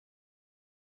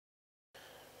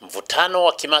Mvutano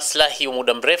wa kimaslahi wa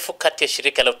muda mrefu kati ya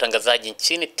Shirika la Utangazaji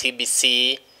Nchini TBC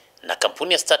na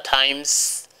kampuni ya Star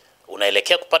Times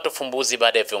unaelekea kupata ufumbuzi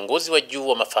baada ya viongozi wa juu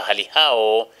wa mafahali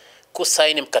hao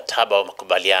kusaini mkataba wa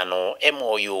makubaliano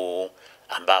MOU,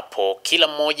 ambapo kila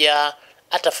mmoja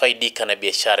atafaidika na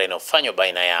biashara inayofanywa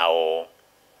baina yao.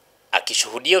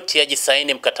 Akishuhudia utiaji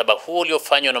saini mkataba huo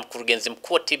uliofanywa na Mkurugenzi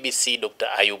Mkuu wa TBC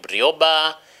Dokta Ayub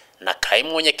Rioba na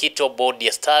Kaimu Mwenyekiti wa Bodi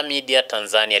ya Star Media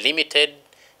Tanzania Ltd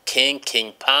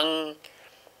Xing,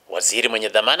 Waziri mwenye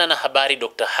dhamana na habari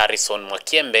Dr.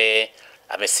 Mwakyembe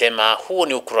amesema huo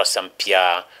ni ukurasa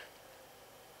mpya.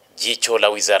 Jicho la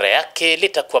wizara yake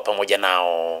litakuwa pamoja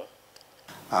nao.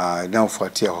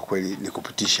 Inayofuatia kwa kweli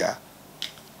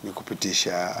ni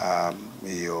kupitisha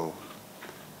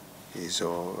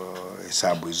hizo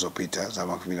hesabu zilizopita za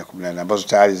mwaka 2018 ambazo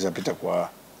tayari zinapita kwa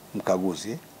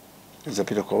mkaguzi,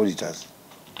 zinapita kwa auditors.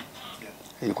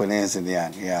 Ilikuwa ni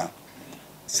ya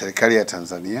serikali ya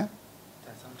Tanzania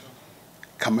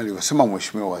kama alivyosema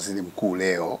Mheshimiwa Waziri Mkuu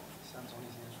leo,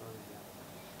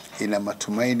 ina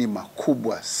matumaini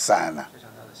makubwa sana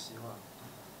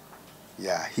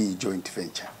ya hii joint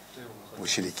venture,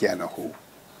 ushirikiano huu,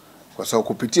 kwa sababu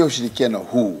kupitia ushirikiano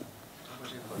huu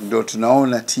ndio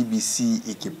tunaona TBC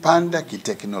ikipanda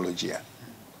kiteknolojia,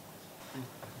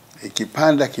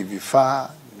 ikipanda kivifaa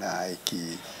na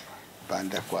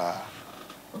ikipanda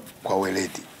kwa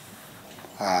weledi.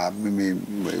 Mimi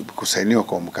kusainiwa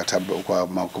kwa mkataba kwa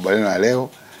makubaliano ya leo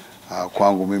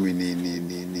kwangu mimi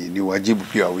ni wajibu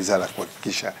pia wa wizara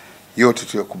kuhakikisha yote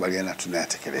tuliyokubaliana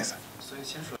tunayatekeleza.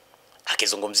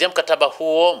 Akizungumzia mkataba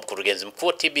huo, Mkurugenzi Mkuu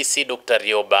wa TBC Dr.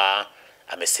 Rioba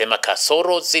amesema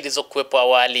kasoro zilizokuwepo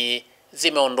awali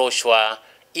zimeondoshwa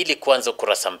ili kuanza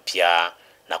ukurasa mpya,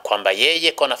 na kwamba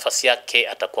yeye kwa nafasi yake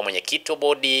atakuwa mwenyekiti wa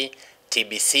bodi,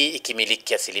 TBC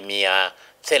ikimiliki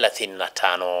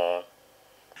 35%.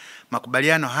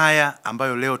 Makubaliano haya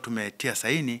ambayo leo tumetia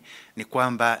saini ni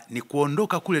kwamba ni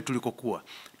kuondoka kule tulikokuwa,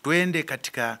 tuende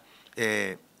katika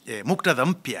muktadha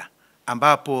mpya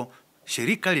ambapo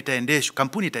shirika litaendeshwa,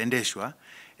 kampuni itaendeshwa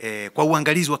kwa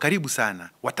uangalizi wa karibu sana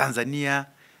wa Tanzania.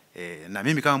 Na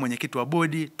mimi kama mwenyekiti wa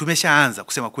bodi tumeshaanza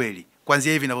kusema kweli,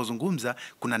 kuanzia hivi ninavyozungumza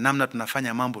kuna namna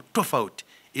tunafanya mambo tofauti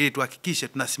ili tuhakikishe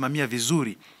tunasimamia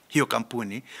vizuri hiyo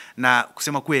kampuni. Na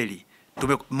kusema kweli,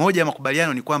 moja ya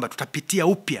makubaliano ni kwamba tutapitia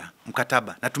upya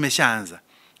mkataba, na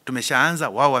tumeshaanza.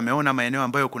 Wao wameona maeneo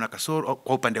ambayo kuna kasoro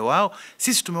kwa upande wao,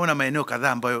 sisi tumeona maeneo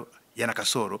kadhaa ambayo yana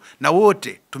kasoro, na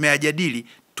wote tumeyajadili,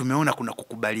 tumeona kuna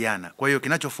kukubaliana. Kwa hiyo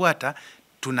kinachofuata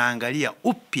tunaangalia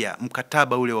upya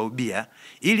mkataba ule wa ubia,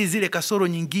 ili zile kasoro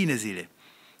nyingine zile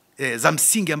za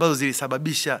msingi ambazo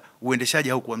zilisababisha uendeshaji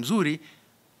haukuwa mzuri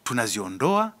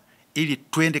tunaziondoa, ili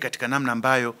tuende katika namna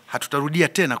ambayo hatutarudia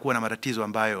tena kuwa na matatizo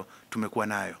ambayo tumekuwa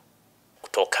nayo.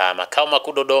 Kutoka makao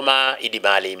makuu Dodoma, Idi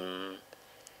Malim,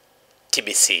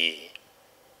 TBC.